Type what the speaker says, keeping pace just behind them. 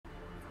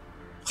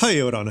Hi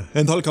everyone,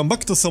 and welcome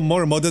back to some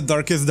more modded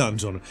Darkest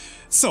Dungeon.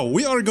 So,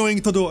 we are going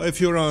to do a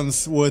few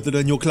runs with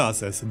the new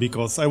classes,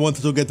 because I want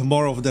to get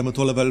more of them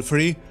to level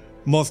 3.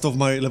 Most of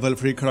my level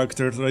 3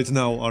 characters right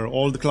now are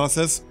old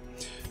classes.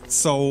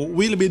 So,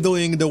 we'll be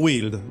doing the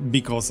wield,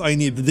 because I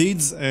need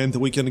deeds, and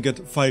we can get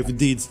 5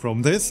 deeds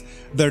from this.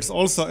 There's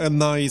also a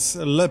nice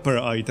leper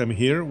item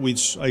here,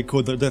 which I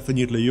could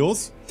definitely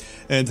use.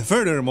 And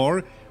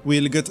furthermore,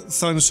 we'll get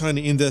Sunshine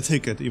in the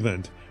Ticket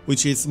event,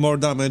 which is more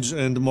damage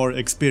and more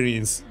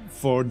experience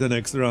for the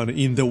next run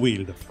in the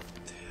wield.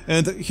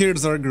 And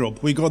here's our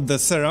group. We got the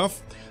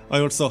Seraph. I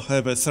also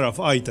have a Seraph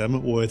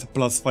item with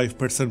plus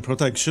 5%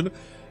 protection,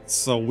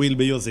 so we'll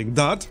be using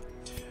that.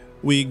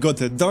 We got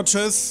the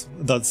Duchess,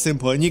 that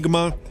simple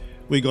enigma.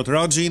 We got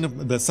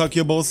Rajin, the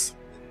succubus.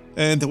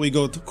 And we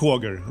got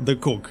Quagger, the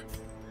cook.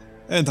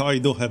 And I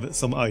do have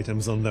some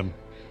items on them.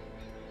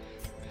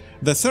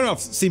 The Seraph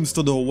seems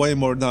to do way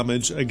more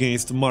damage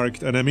against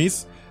marked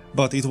enemies,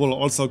 but it will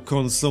also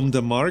consume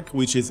the mark,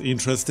 which is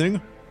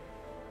interesting.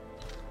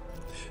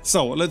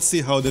 So, let's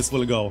see how this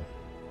will go.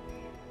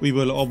 We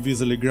will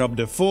obviously grab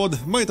the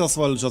food, might as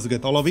well just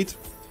get all of it.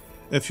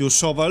 A few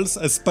shovels,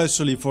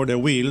 especially for the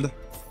wield.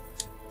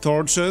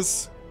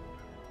 Torches,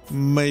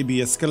 maybe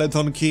a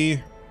skeleton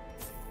key,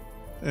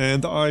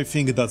 and I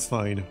think that's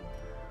fine.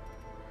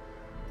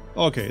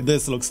 Okay,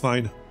 this looks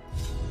fine.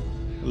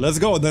 Let's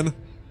go then.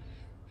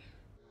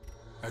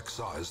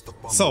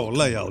 So,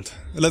 layout.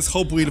 Let's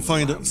hope we'll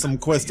find some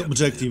quest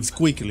objectives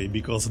quickly,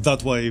 because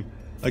that way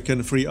I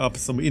can free up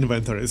some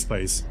inventory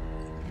space.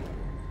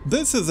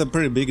 This is a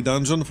pretty big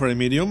dungeon for a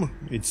medium,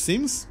 it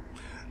seems.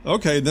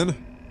 Okay then.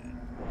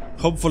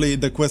 Hopefully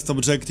the quest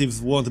objectives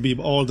won't be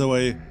all the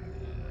way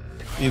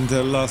in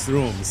the last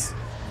rooms.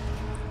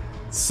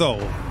 So,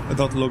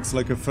 that looks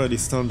like a fairly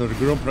standard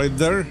group right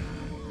there.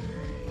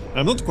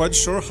 I'm not quite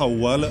sure how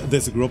well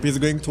this group is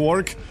going to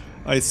work.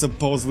 I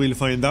suppose we'll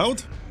find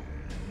out.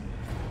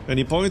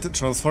 Any point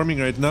transforming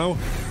right now?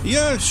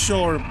 Yeah,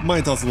 sure,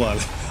 might as well.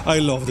 I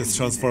love this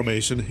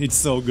transformation, it's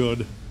so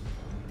good.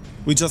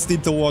 We just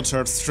need to watch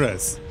our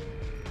stress.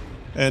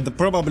 And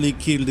probably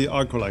kill the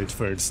Acolyte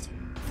first.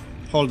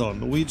 Hold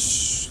on, which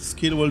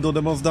skill will do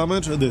the most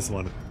damage? This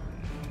one.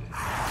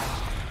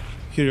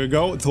 Here you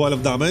go,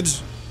 12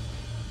 damage.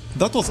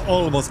 That was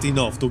almost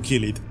enough to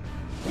kill it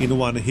in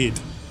one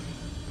hit.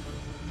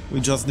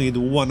 We just need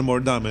one more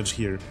damage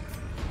here.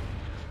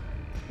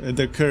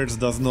 The curse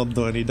does not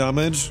do any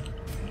damage.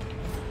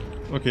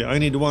 Okay, I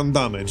need 1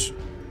 damage.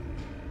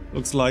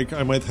 Looks like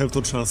I might have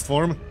to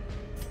transform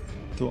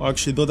to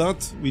actually do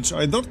that, which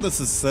I don't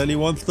necessarily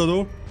want to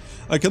do.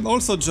 I can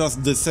also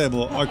just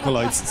disable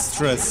Acolyte's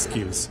stress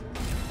skills,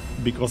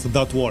 because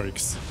that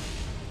works.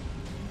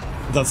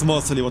 That's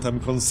mostly what I'm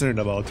concerned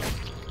about.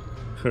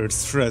 Her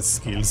stress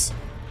skills.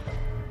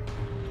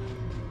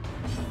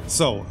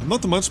 So,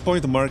 not much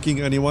point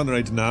marking anyone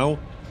right now.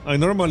 I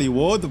normally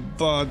would,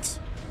 but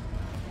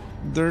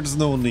there's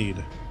no need.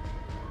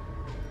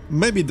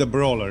 Maybe the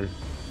brawler.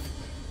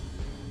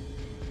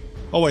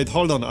 Oh wait,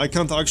 hold on, I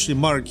can't actually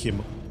mark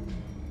him.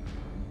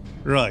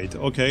 Right,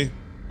 okay.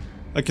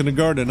 I can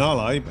guard an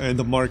ally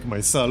and mark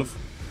myself.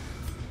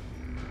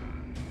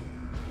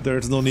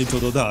 There's no need to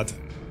do that.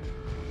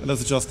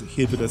 Let's just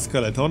hit the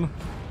skeleton.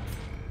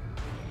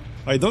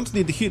 I don't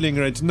need healing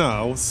right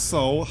now,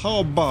 so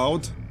how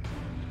about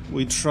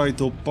we try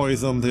to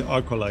poison the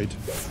Acolyte?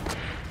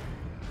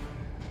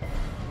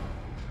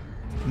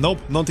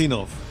 Nope, not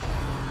enough.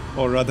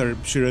 Or rather,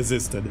 she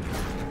resisted.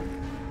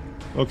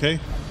 Okay.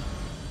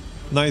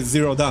 Nice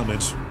 0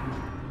 damage.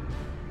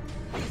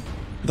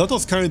 That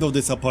was kind of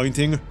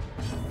disappointing.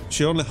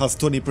 She only has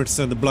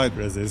 20% blight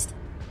resist,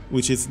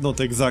 which is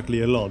not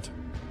exactly a lot.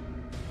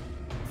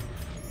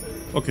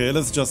 Okay,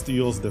 let's just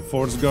use the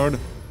Force Guard,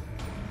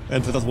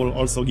 and that will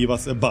also give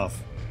us a buff.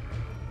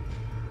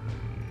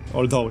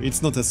 Although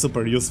it's not a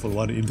super useful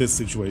one in this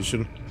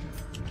situation.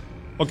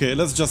 Okay,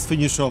 let's just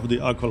finish off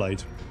the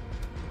Acolyte.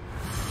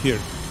 Here.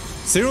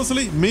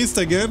 Seriously? Missed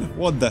again?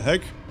 What the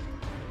heck?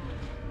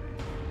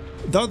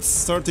 That's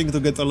starting to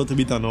get a little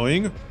bit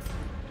annoying.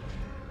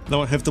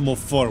 Now I have to move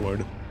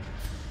forward.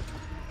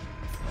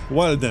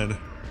 Well then.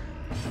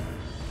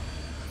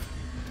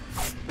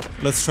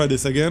 Let's try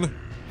this again.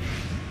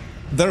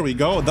 There we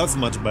go, that's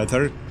much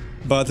better.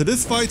 But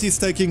this fight is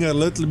taking a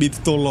little bit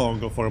too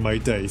long for my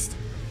taste.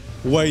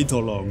 Way too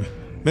long.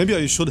 Maybe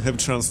I should have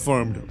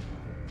transformed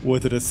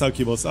with the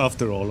succubus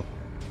after all.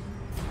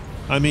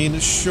 I mean,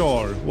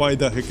 sure, why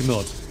the heck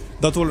not?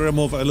 That will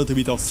remove a little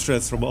bit of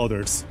stress from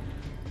others.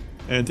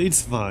 And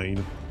it's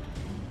fine.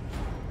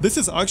 This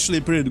is actually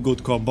a pretty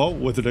good combo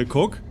with the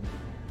cook,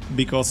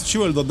 because she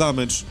will do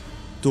damage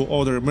to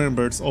other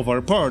members of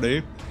our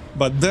party,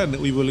 but then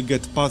we will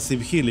get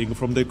passive healing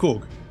from the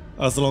cook,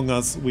 as long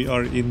as we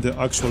are in the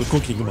actual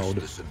cooking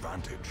mode.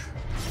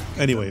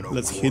 Anyway,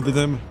 let's hit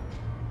them.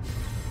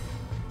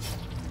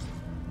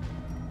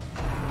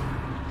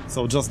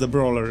 So just the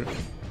brawler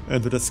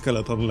and the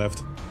skeleton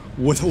left,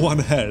 with 1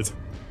 health.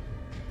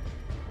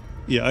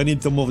 Yeah, I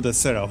need to move the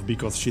Seraph,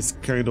 because she's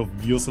kind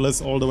of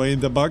useless all the way in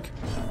the back.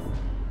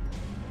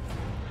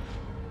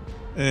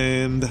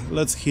 And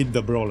let's hit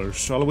the brawler,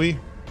 shall we?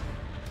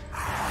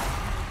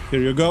 Here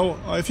you go.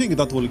 I think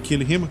that will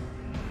kill him.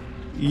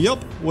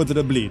 Yup, with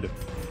the bleed.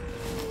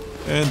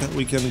 And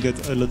we can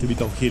get a little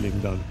bit of healing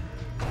done.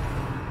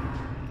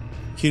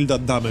 Heal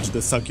that damage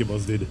the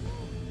succubus did.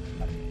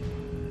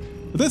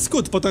 This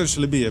could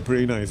potentially be a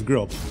pretty nice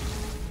grub.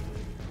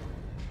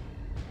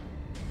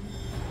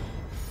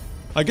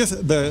 I guess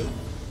the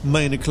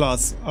main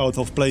class out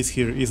of place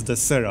here is the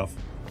Seraph,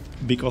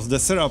 because the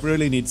Seraph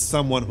really needs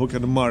someone who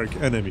can mark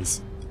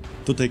enemies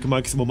to take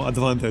maximum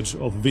advantage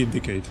of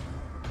Vindicate.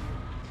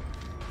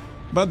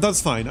 But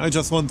that's fine, I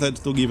just wanted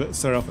to give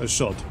Seraph a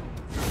shot.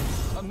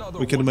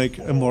 We can make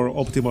a more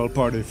optimal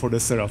party for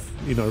the Seraph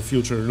in our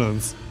future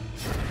runs.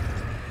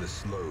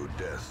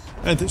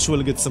 And she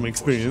will get some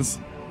experience.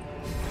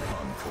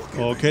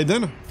 Okay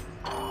then.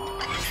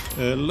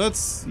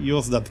 Let's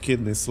use that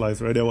kidney slice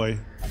right away,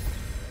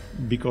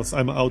 because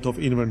I'm out of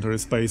inventory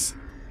space.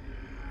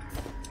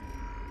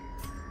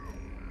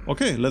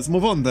 Okay, let's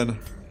move on then.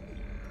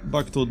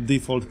 Back to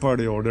default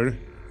party order.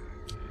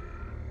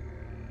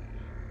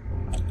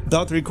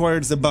 That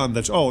requires a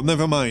bandage. Oh,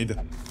 never mind.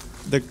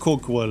 The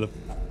cook will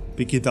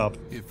pick it up.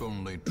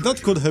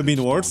 That could have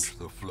been worse.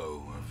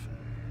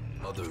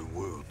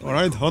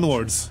 Alright,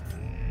 onwards.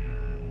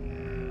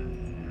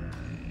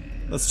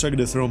 Let's check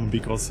this room,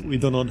 because we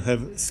do not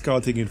have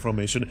scouting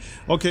information.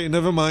 Okay,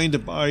 never mind.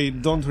 I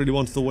don't really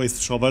want to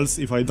waste shovels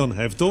if I don't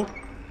have to.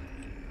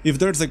 If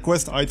there's a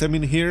quest item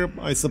in here,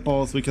 I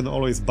suppose we can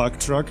always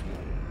backtrack.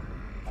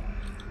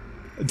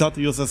 That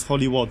uses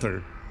holy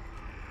water.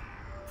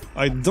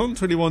 I don't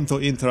really want to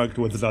interact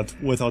with that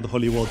without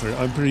holy water.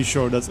 I'm pretty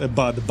sure that's a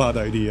bad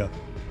idea.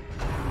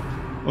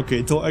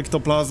 Okay, 2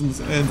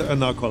 ectoplasms and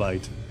an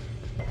acolyte.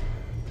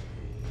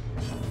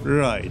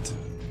 Right.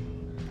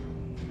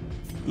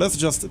 Let's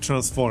just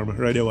transform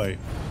right away.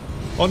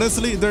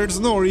 Honestly, there's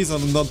no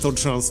reason not to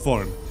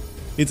transform.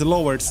 It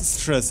lowers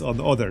stress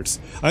on others.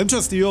 I'm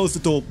just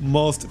used to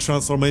most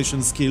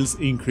transformation skills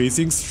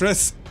increasing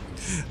stress,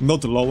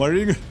 not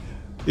lowering.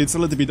 It's a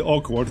little bit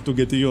awkward to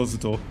get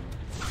used to.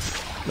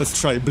 Let's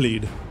try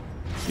bleed.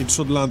 It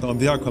should land on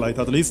the acolyte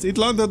at least. It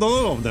landed on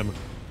all of them.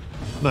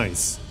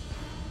 Nice.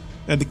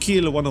 And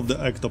kill one of the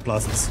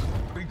ectoplasms.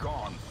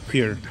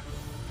 Here.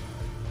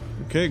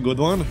 Okay, good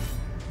one.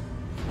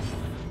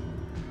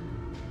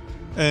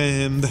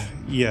 And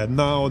yeah,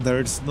 now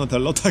there's not a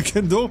lot I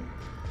can do.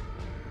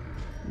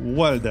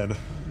 Well then.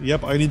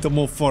 Yep, I need to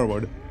move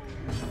forward.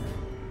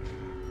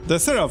 The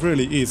Seraph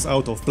really is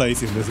out of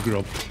place in this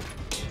group.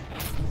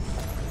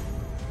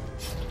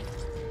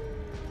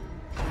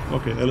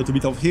 Okay, a little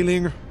bit of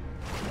healing.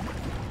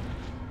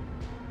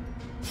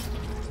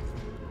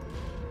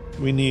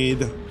 We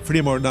need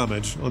 3 more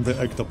damage on the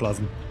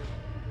ectoplasm.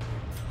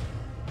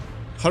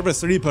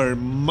 Harvest Reaper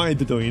might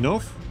do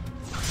enough.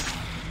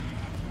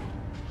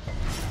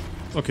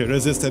 Okay,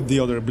 resisted the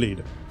other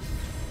bleed.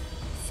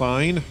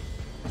 Fine.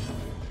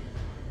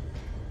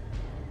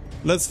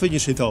 Let's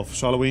finish it off,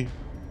 shall we?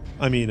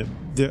 I mean,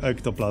 the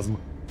ectoplasm.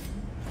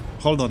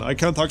 Hold on, I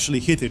can't actually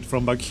hit it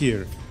from back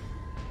here.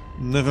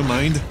 Never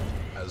mind.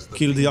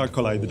 Kill the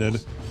acolyte then.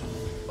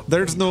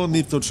 There's no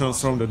need to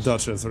transform the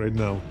Duchess right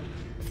now.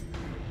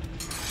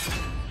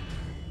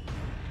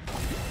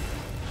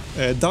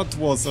 That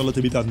was a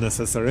little bit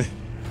unnecessary.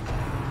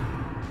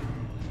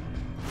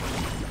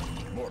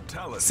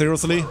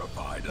 Seriously?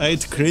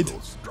 8 crit?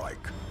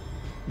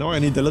 Now I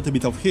need a little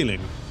bit of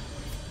healing.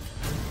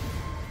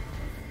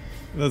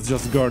 Let's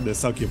just guard the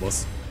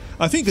succubus.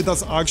 I think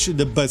that's actually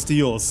the best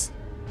use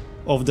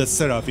of the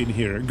Seraph in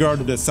here.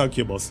 Guard the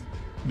succubus.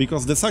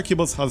 Because the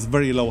succubus has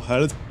very low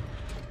health,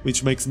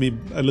 which makes me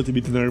a little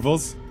bit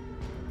nervous.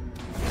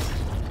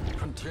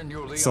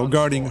 So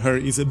guarding her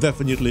is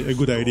definitely a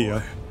good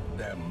idea.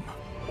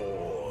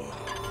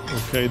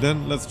 Okay,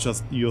 then let's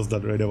just use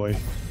that right away.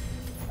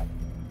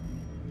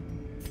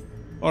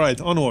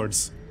 Alright,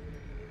 onwards.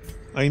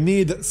 I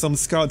need some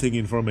scouting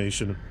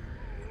information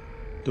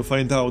to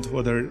find out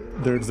whether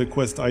there's a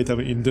quest item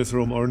in this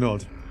room or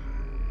not.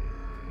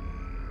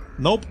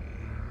 Nope.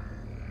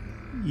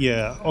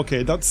 Yeah,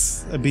 okay,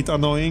 that's a bit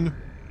annoying.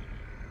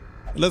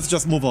 Let's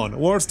just move on.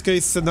 Worst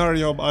case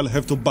scenario, I'll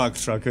have to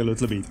backtrack a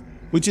little bit,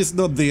 which is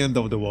not the end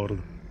of the world.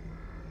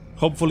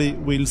 Hopefully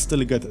we'll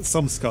still get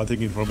some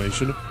scouting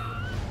information.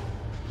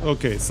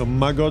 Okay, some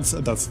maggots,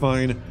 that's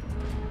fine.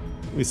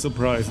 We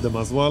surprised them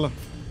as well.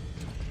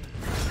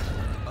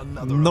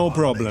 No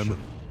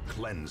problem.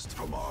 Cleansed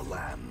from our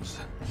lands.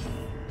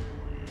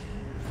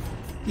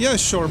 Yeah,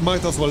 sure,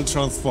 might as well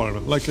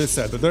transform. Like I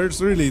said,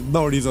 there's really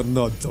no reason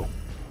not to.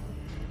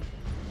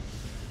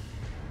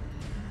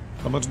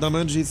 How much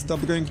damage is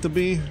that going to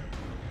be?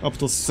 Up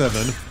to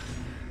 7.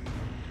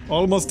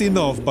 Almost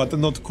enough, but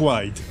not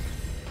quite.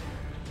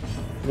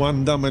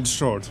 1 damage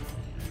short.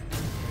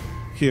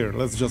 Here,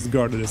 let's just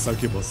guard the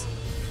succubus.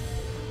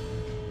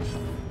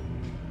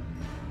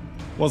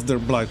 What's their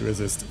blight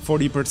resist?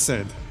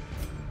 40%.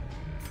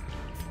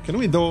 Can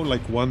we do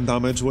like 1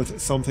 damage with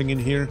something in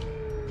here?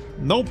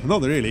 Nope,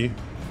 not really.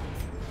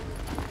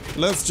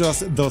 Let's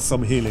just do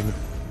some healing.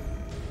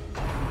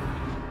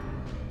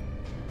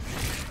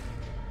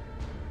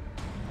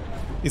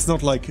 It's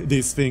not like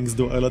these things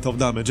do a lot of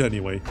damage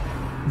anyway.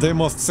 They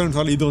most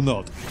certainly do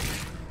not.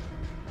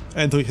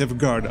 And we have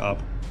guard up.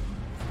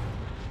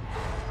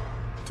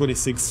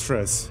 26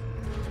 stress.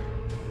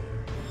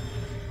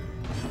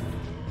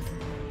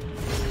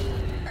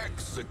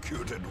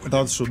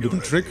 That should do the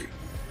trick.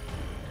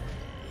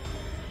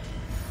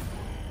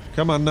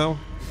 Come on now.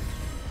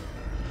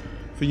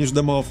 Finish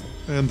them off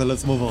and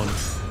let's move on.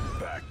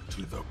 Back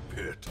to the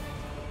pit.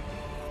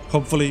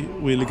 Hopefully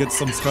we'll get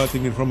some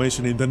scouting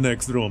information in the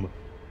next room.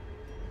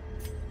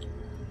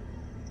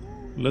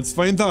 Let's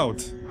find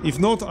out. If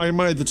not, I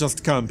might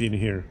just camp in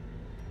here.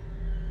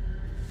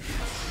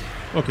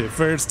 Okay,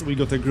 first we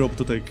got a group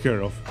to take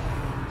care of.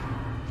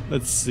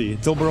 Let's see,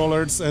 2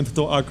 brawlers and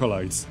 2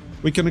 acolytes.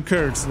 We can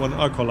curse 1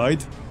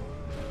 acolyte.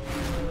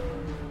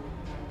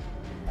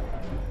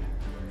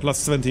 Plus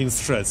 17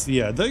 stress.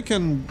 Yeah, they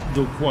can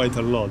do quite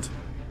a lot.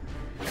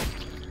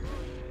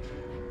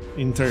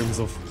 In terms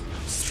of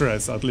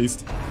stress, at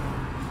least.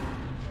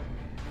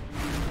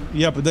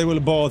 Yep, they will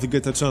both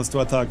get a chance to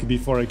attack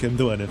before I can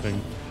do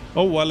anything.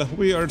 Oh well,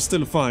 we are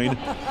still fine.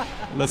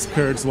 Let's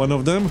curse 1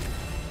 of them.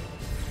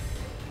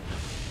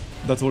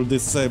 That will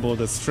disable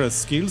the stress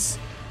skills.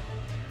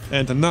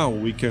 And now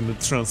we can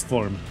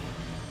transform.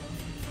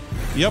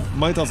 Yep,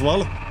 might as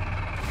well.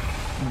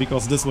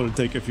 Because this will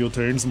take a few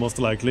turns, most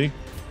likely.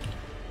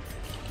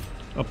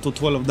 Up to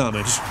 12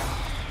 damage.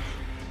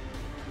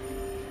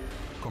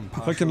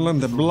 If I can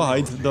land a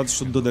Blight, that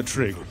should do the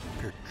trick.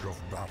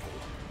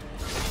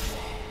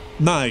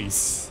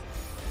 Nice!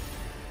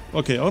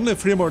 Okay, only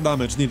 3 more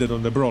damage needed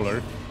on the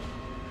Brawler.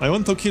 I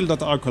want to kill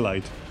that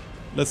Acolyte.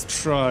 Let's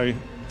try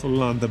to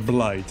land a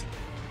Blight.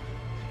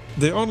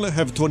 They only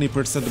have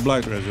 20%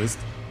 Blight resist.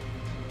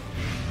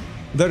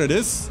 There it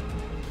is.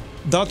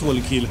 That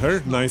will kill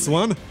her, nice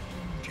one.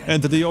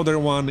 And the other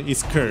one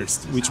is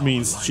cursed, which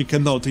means she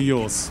cannot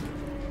use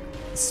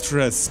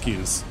stress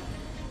skills.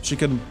 She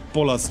can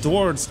pull us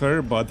towards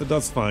her, but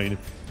that's fine.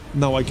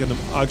 Now I can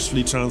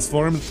actually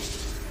transform,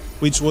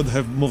 which would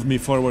have moved me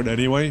forward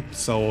anyway,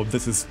 so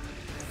this is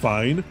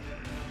fine.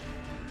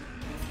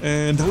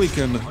 And we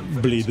can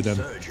bleed them.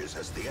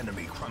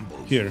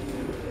 Here.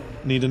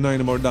 Need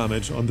 9 more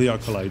damage on the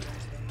Acolyte.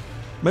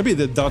 Maybe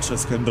the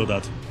Duchess can do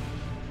that.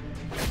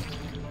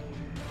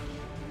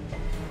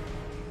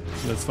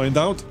 Let's find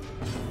out.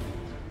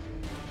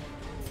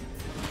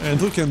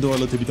 And we can do a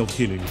little bit of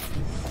healing.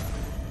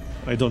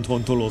 I don't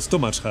want to lose too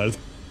much health,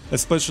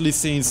 especially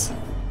since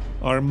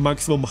our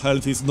maximum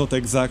health is not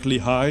exactly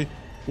high,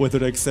 with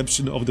the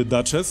exception of the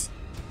Duchess.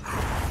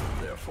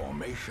 Their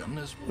formation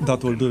is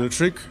that will do the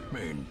trick.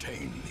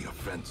 Maintain the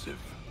offensive.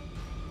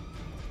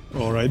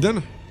 Alright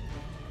then.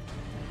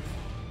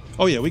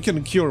 Oh yeah, we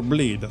can cure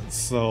bleed,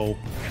 so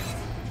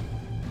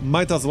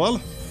might as well.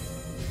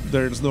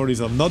 There's no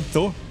reason not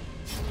to.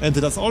 And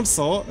that's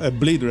also a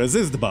bleed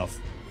resist buff.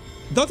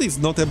 That is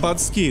not a bad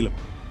skill,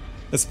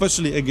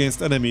 especially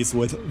against enemies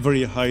with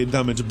very high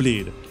damage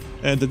bleed.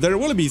 And there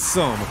will be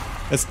some,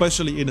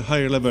 especially in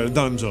higher level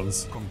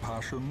dungeons.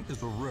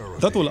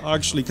 That will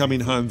actually come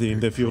in handy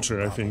in the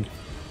future, I think.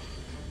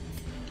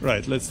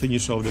 Right, let's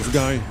finish off this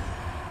guy.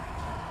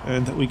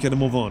 And we can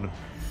move on.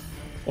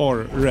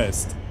 Or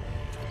rest.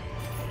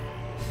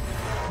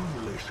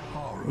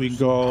 We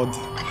got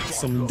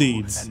some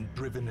deeds.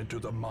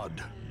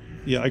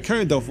 Yeah, I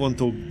kind of want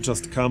to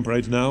just camp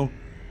right now.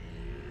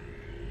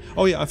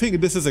 Oh yeah, I think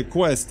this is a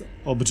quest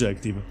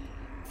objective.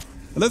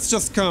 Let's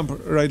just camp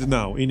right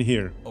now, in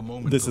here.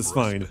 This is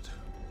fine.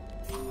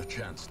 A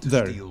chance to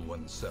there. steel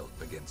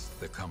oneself against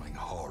the coming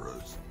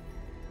horrors.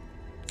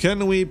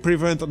 Can we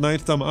prevent a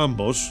nighttime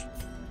ambush?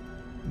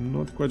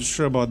 Not quite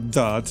sure about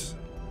that.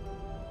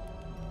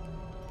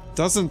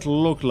 Doesn't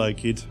look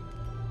like it.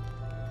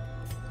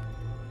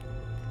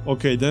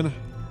 Okay then.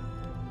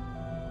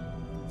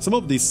 Some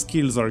of these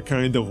skills are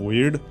kind of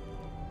weird.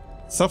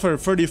 Suffer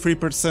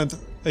 33%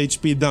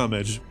 HP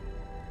damage.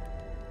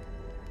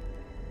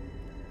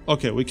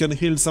 Okay, we can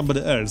heal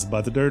somebody else,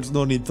 but there's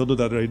no need to do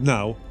that right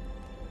now.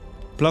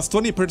 Plus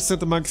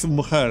 20%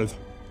 maximum health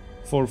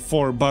for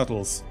 4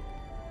 battles.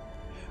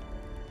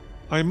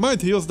 I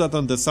might use that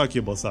on the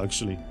Succubus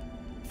actually.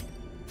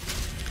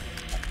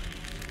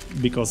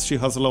 Because she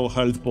has low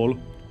health pool.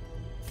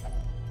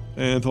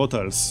 And what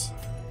else?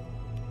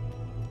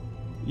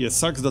 Yeah,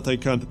 sucks that I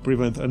can't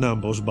prevent an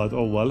ambush, but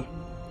oh well.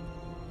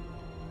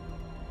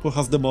 Who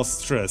has the most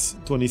stress?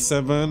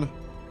 27,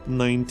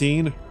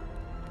 19.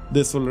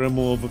 This will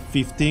remove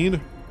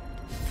 15.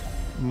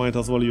 Might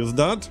as well use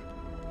that.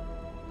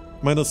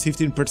 Minus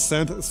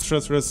 15%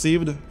 stress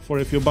received for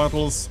a few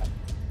battles.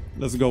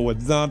 Let's go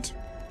with that.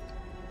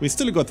 We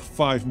still got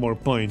 5 more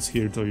points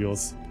here to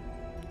use.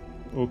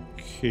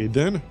 Okay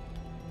then.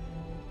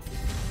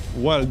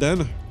 Well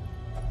then.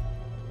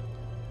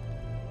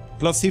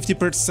 Plus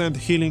 50%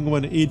 healing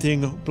when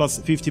eating, plus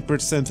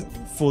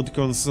 50% food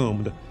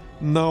consumed.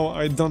 No,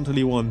 I don't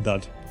really want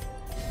that.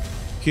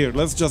 Here,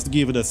 let's just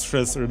give the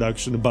stress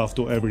reduction buff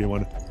to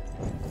everyone.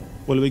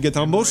 Will we get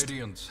ambushed?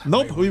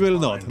 Nope, we will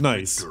not.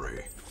 Nice.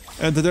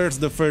 And there's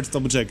the first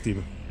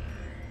objective.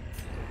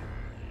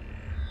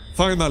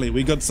 Finally,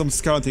 we got some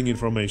scouting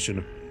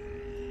information.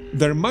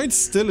 There might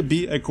still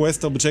be a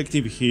quest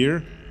objective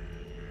here,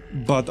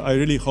 but I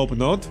really hope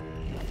not.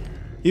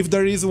 If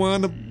there is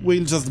one,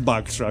 we'll just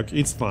backtrack,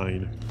 it's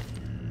fine.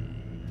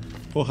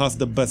 Who has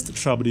the best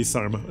trap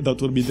disarm? That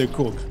would be the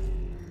cook.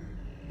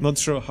 Not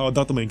sure how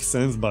that makes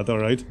sense, but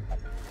alright.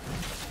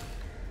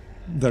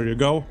 There you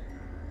go.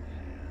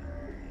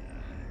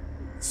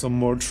 Some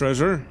more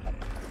treasure.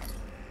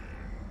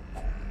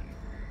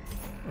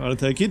 I'll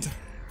take it.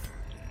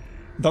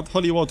 That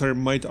holy water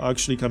might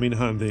actually come in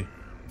handy.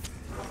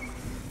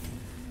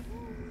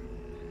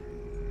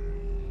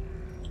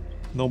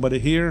 Nobody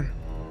here.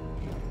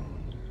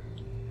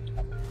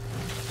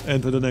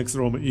 And the next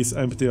room is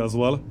empty as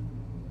well.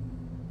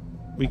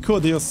 We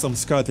could use some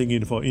scouting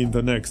info in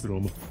the next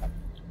room.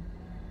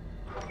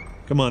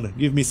 Come on,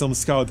 give me some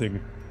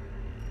scouting.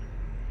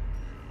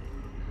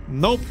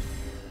 Nope.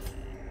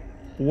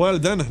 Well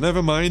then,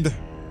 never mind.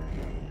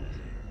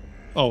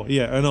 Oh,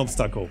 yeah, an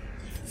obstacle.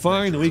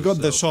 Fine, we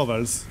got the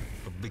shovels.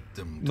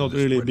 Not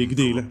really a big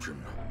deal.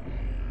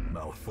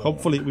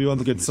 Hopefully we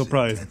won't get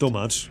surprised too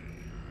much.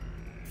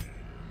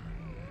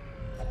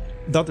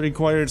 That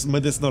requires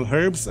medicinal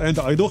herbs, and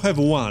I do have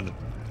one.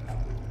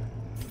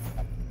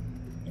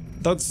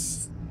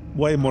 That's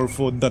way more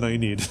food than I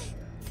need.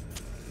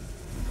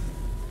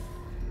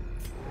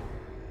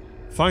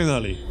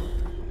 Finally.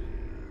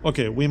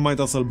 Okay, we might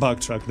as well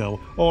backtrack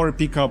now, or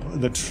pick up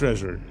the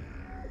treasure.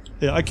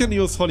 Yeah, I can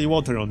use holy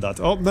water on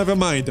that. Oh, never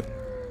mind.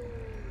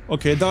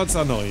 Okay, that's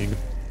annoying.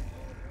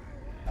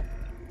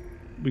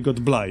 We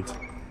got blight.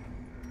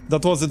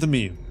 That wasn't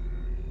me.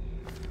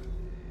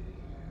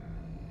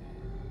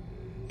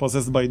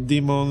 Possessed by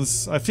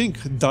demons. I think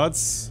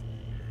that's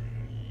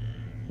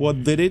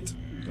what did it.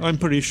 I'm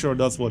pretty sure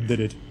that's what did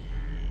it.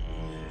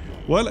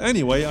 Well,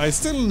 anyway, I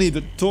still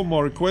need 2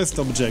 more quest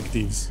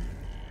objectives.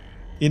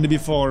 In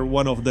before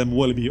one of them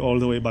will be all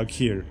the way back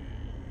here.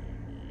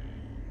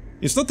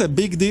 It's not a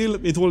big deal,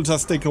 it will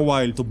just take a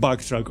while to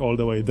backtrack all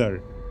the way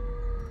there.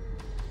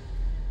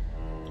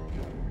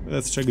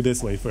 Let's check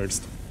this way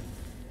first.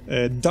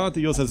 That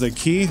uses a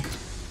key.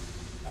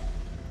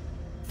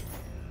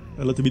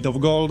 A little bit of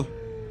gold.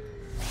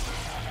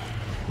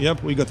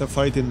 Yep, we got a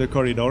fight in the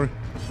corridor.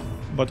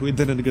 But we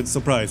didn't get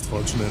surprised,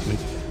 fortunately.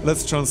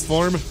 Let's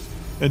transform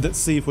and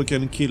see if we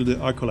can kill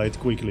the acolyte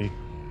quickly.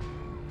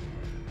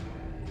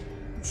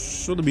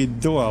 Should be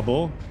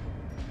doable.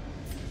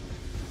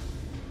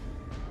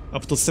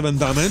 Up to 7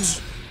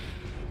 damage.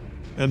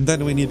 And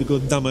then we need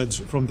good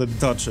damage from the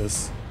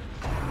Duchess.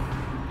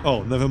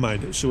 Oh, never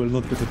mind, she will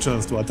not get a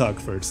chance to attack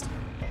first.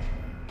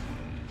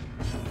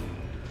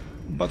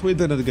 But we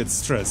didn't get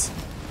stress.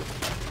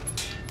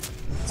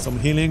 Some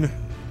healing.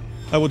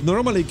 I would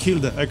normally kill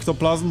the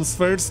ectoplasms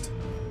first,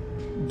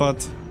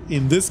 but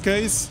in this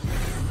case,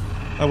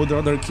 I would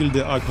rather kill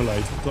the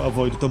acolyte to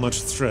avoid too much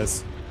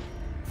stress.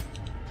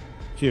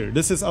 Here,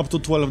 this is up to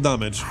 12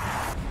 damage.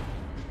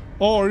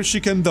 Or she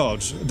can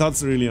dodge,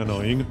 that's really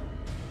annoying.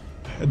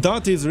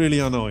 That is really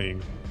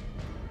annoying.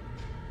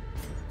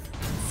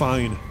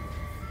 Fine.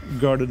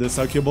 Guard the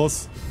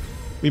succubus.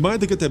 We might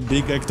get a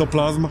big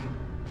ectoplasm,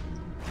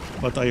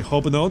 but I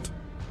hope not.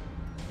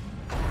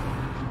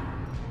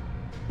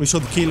 We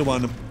should kill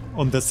one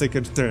on the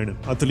second turn,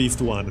 at least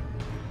one.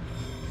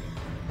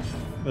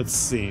 Let's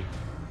see.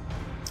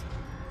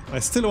 I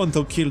still want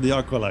to kill the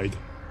acolyte.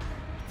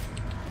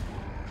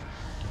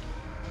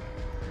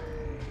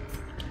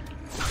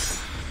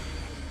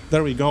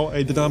 There we go,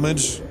 8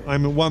 damage.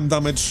 I'm 1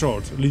 damage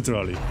short,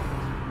 literally.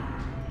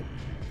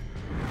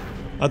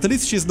 At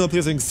least she's not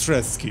using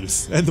stress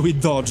skills, and we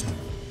dodged.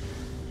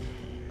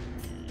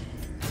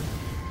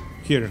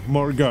 Here,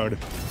 more guard.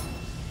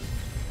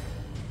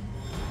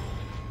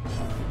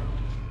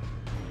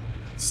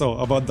 So,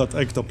 about that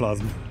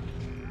ectoplasm.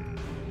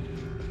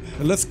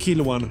 Let's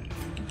kill one.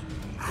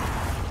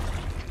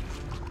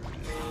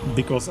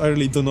 Because I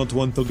really do not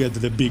want to get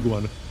the big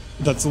one.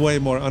 That's way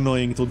more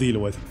annoying to deal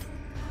with.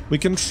 We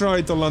can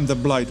try to land a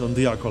blight on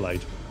the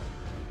acolyte.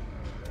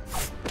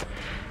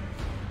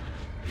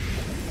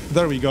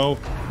 There we go.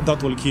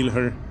 That will kill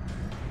her.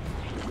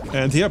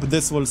 And yep,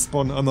 this will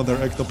spawn another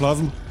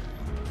ectoplasm.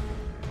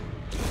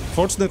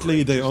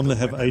 Fortunately, they only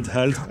have 8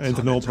 health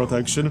and no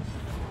protection.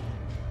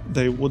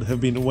 They would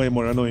have been way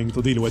more annoying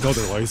to deal with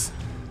otherwise.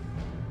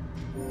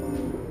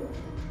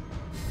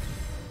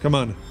 Come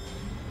on.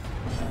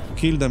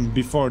 Kill them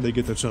before they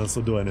get a chance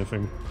to do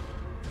anything.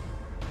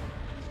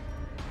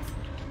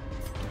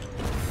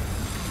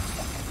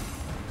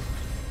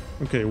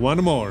 Okay,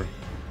 one more.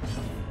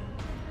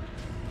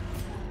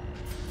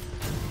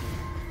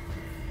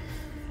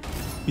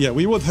 Yeah,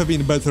 we would have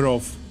been better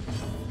off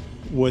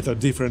with a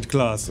different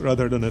class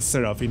rather than a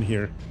Seraph in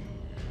here.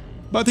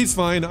 But it's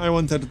fine, I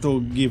wanted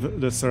to give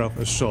the Seraph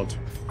a shot.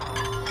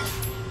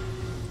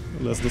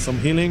 Let's do some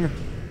healing.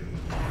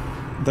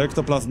 The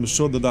ectoplasm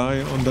should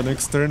die on the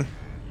next turn.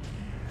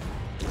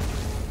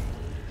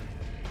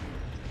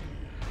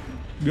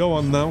 Go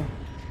on now.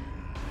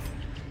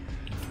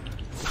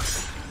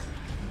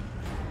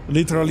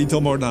 Literally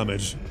 2 more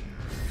damage.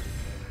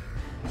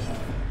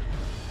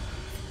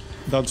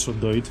 That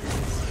should do it.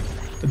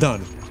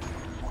 Done.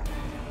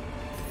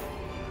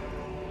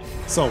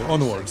 So,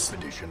 onwards.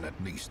 Expedition at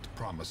least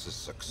promises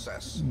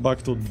success.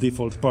 Back to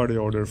default party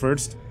order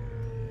first.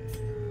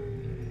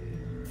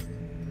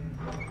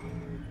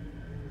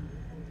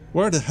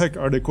 Where the heck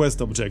are the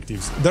quest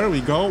objectives? There we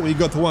go, we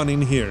got one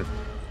in here.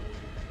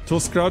 2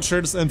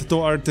 Scratchers and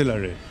 2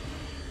 artillery.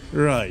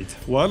 Right,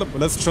 well,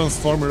 let's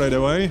transform right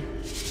away.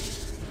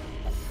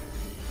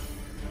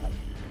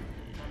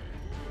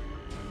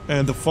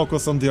 And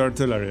focus on the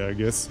artillery, I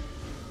guess.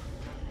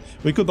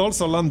 We could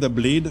also land the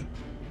bleed.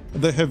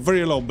 They have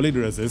very low bleed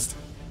resist.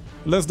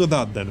 Let's do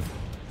that then.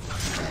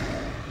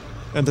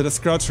 And the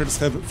Scratchers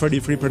have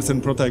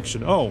 33%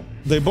 protection. Oh,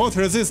 they both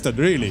resisted,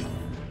 really.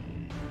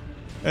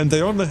 And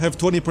they only have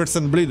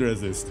 20% bleed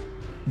resist.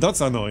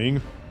 That's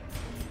annoying.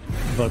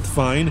 But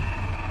fine.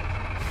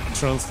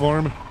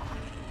 Transform.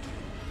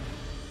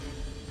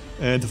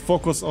 And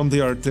focus on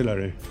the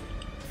artillery.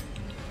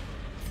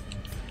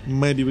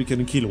 Maybe we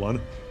can kill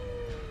one.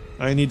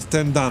 I need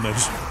 10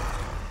 damage.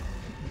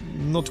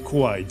 Not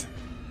quite.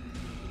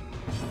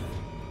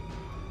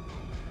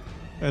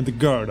 And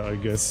guard, I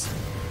guess,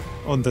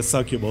 on the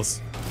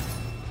succubus.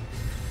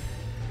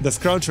 The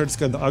Scratchers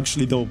can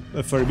actually do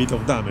a fair bit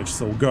of damage,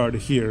 so guard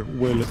here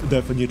will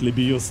definitely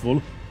be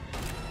useful.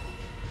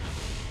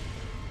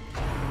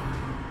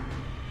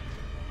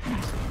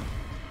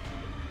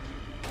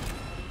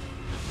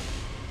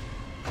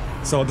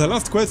 So the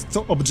last quest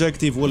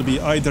objective will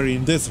be either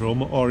in this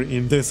room or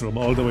in this room,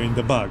 all the way in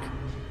the back.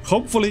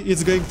 Hopefully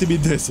it's going to be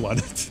this one,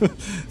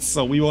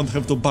 so we won't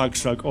have to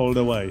backtrack all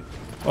the way.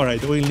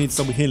 Alright, we'll need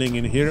some healing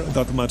in here,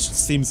 that much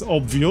seems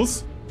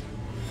obvious.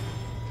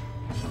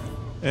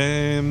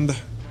 And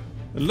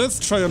let's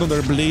try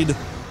another bleed.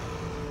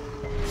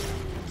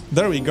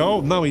 There we go,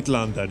 now it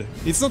landed.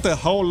 It's not a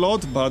whole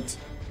lot, but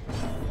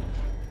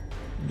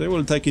they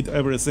will take it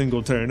every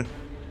single turn.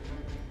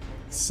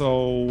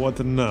 So what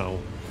now?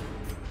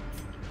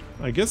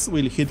 I guess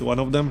we'll hit one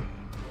of them.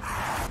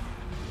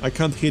 I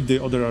can't hit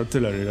the other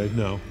artillery right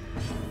now.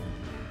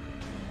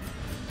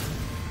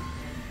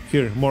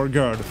 Here, more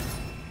guard.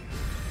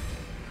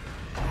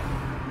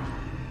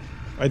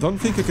 I don't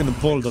think I can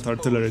pull that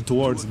artillery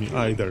towards me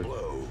either.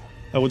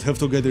 I would have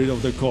to get rid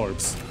of the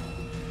corpse.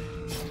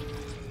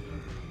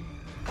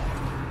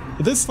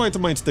 This fight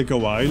might take a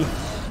while.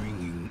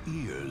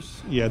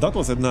 Yeah, that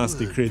was a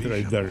nasty crit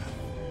right there.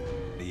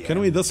 Can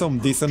we do some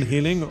decent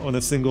healing on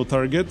a single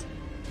target?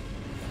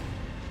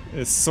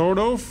 Sort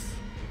of.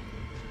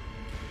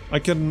 I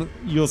can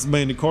use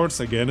main course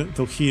again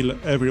to heal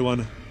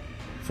everyone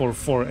for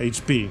 4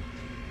 HP.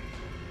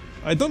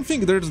 I don't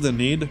think there's the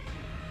need.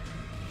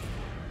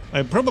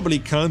 I probably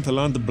can't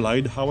land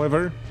Blight,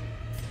 however.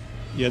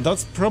 Yeah,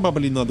 that's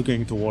probably not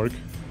going to work.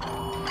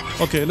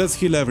 Okay, let's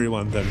heal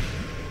everyone then.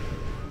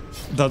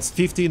 That's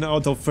 15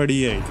 out of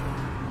 38.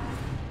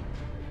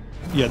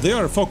 Yeah, they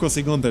are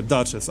focusing on the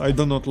Duchess. I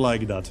do not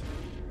like that.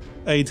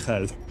 8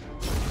 health.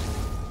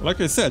 Like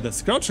I said, the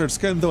Scratchers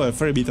can do a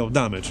fair bit of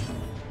damage.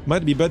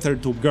 Might be better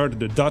to guard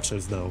the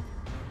Duchess now.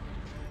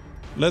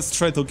 Let's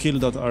try to kill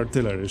that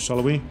artillery,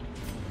 shall we?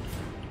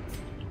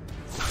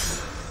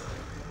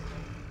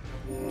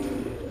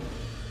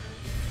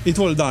 It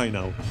will die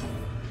now,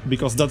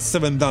 because that's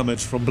 7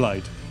 damage from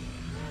Blight.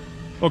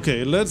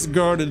 Okay, let's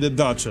guard the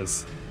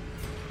Duchess.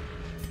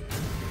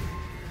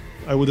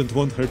 I wouldn't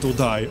want her to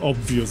die,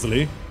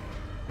 obviously.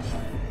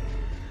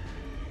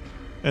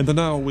 And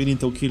now we need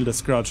to kill the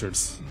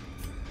Scratchers.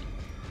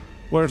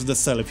 Where's the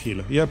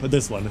self-heal? Yep,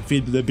 this one,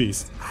 feed the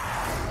beast.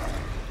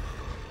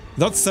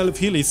 That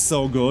self-heal is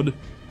so good.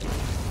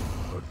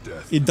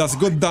 It does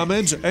good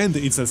damage and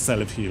it's a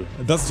self-heal.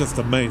 That's just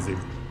amazing.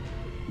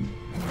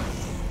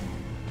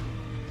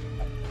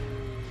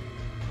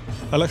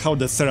 I like how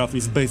the Seraph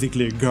is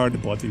basically a guard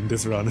bot in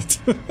this run.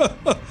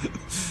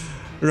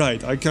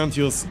 Right, I can't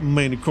use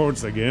main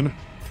chords again.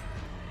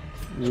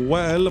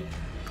 Well,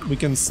 we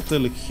can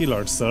still heal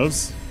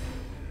ourselves.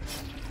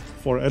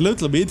 For a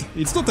little bit.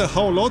 It's not a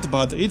whole lot,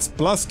 but it's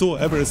 +2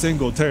 every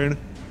single turn.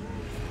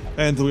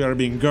 And we are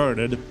being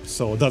guarded,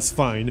 so that's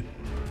fine.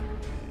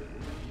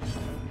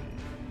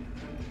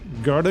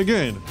 Guard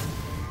again.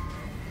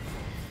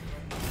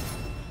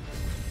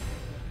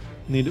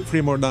 Need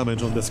 3 more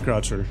damage on the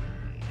Scratcher.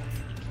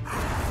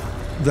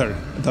 There,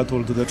 that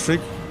will do the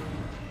trick.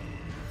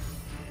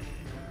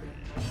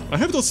 I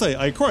have to say,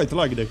 I quite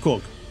like the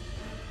Cook.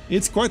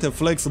 It's quite a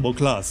flexible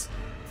class,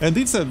 and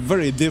it's a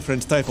very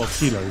different type of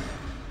healer.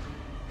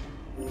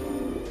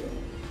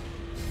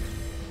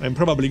 I'm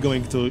probably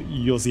going to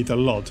use it a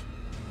lot.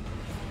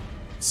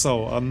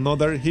 So,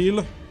 another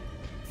heal.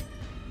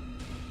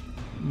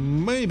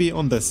 Maybe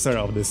on the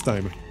Seraph this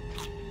time.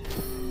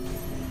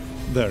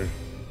 There.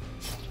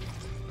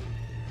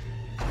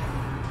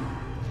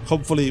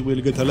 Hopefully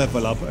we'll get a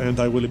level up and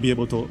I will be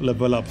able to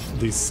level up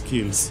these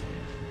skills.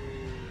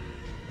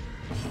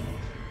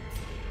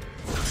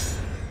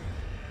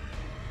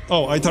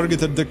 Oh, I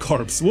targeted the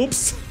corpse.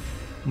 Whoops!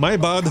 My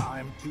bad.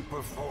 Time to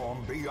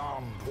perform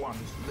beyond one's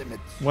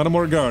limits. One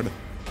more guard.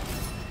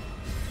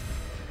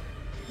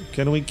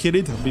 Can we kill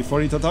it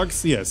before it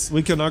attacks? Yes,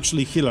 we can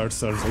actually heal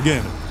ourselves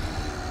again.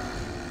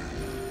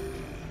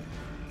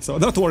 So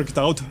that worked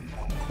out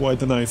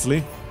quite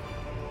nicely.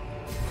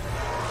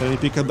 Can we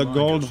pick up the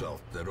gold?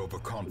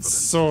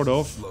 Sort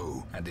of.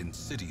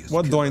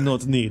 What do I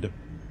not need?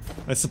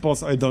 I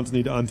suppose I don't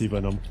need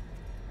anti-venom.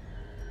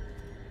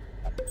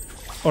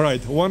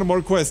 Alright, one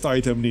more quest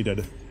item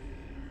needed.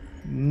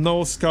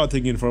 No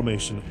scouting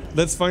information.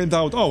 Let's find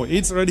out. Oh,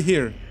 it's right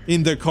here,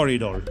 in the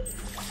corridor.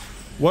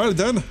 Well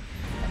then,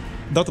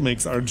 that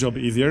makes our job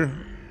easier.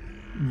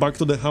 Back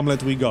to the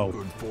hamlet we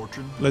go.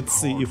 Let's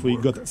see if we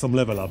got some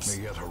level ups.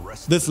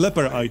 This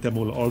leper item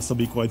will also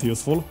be quite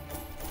useful.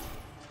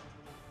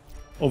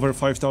 Over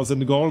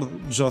 5,000 gold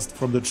just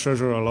from the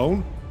treasure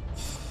alone.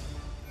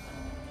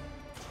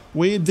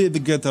 We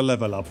did get a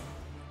level up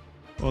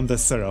on the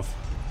Seraph.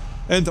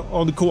 And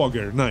on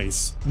Quagger,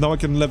 nice. Now I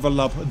can level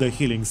up the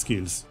healing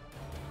skills.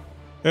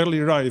 Early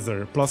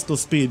Riser, +2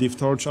 speed if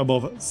torch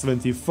above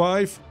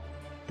 75,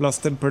 plus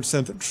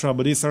 10% trap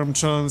disarm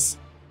chance,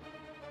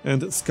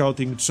 and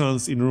scouting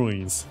chance in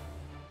ruins,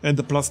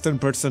 and plus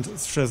 10%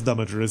 stress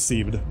damage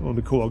received on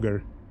the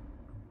Quagger.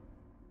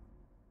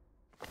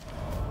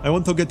 I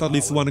want to get at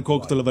least one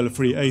Quag to level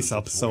 3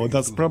 ASAP, so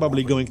that's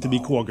probably going to be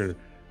Quagger.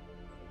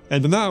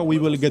 And now we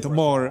will get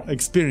more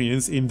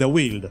experience in the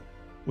Wield,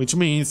 which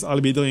means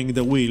I'll be doing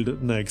the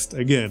Wield next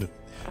again.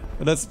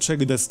 Let's check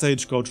the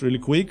stagecoach really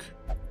quick.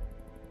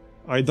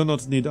 I do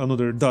not need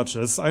another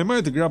Duchess. I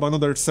might grab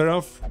another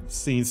Seraph,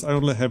 since I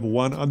only have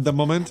one at the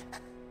moment.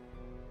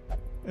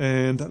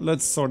 And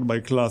let's sort by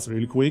class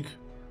real quick.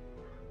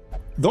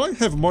 Do I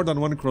have more than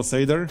one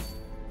Crusader?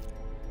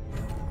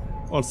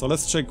 Also,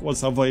 let's check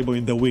what's available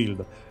in the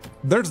Wield.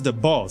 There's the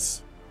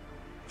boss.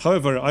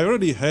 However, I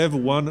already have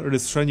one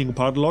restraining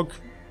padlock.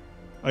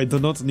 I do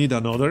not need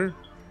another.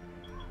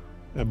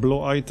 A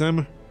blue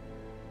item.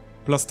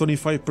 Plus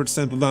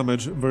 25%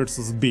 damage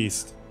versus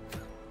beast.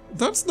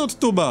 That's not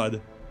too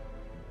bad.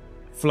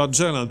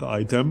 Flagellant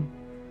item.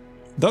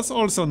 That's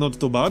also not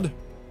too bad.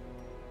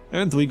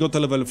 And we got a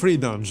level 3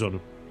 dungeon.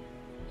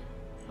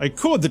 I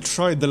could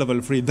try the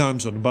level 3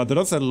 dungeon, but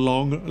that's a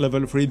long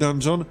level 3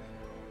 dungeon.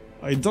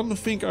 I don't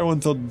think I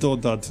want to do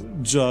that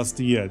just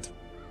yet.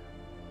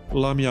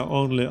 Lamia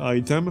only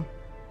item.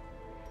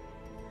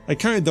 I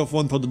kind of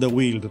want to do the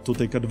Wield to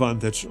take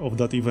advantage of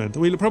that event.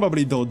 We'll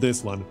probably do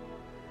this one.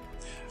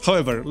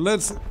 However,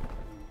 let's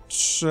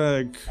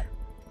check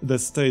the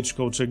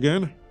stagecoach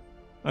again.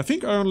 I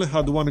think I only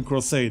had one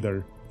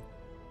Crusader.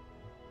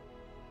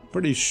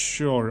 Pretty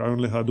sure I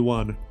only had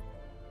one.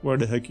 Where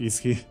the heck is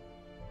he?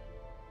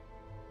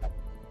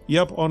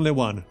 Yep, only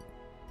one.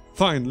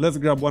 Fine, let's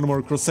grab one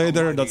more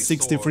Crusader. That's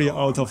 63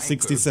 out of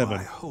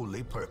 67.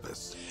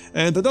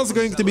 And that's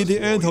going to be the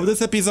end of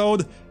this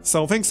episode.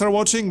 So thanks for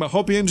watching, I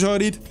hope you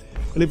enjoyed it.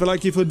 Leave a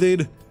like if you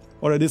did,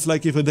 or a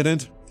dislike if you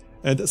didn't.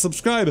 And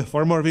subscribe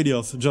for more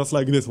videos just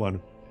like this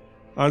one.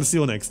 I'll see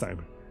you next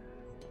time.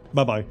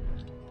 Bye bye.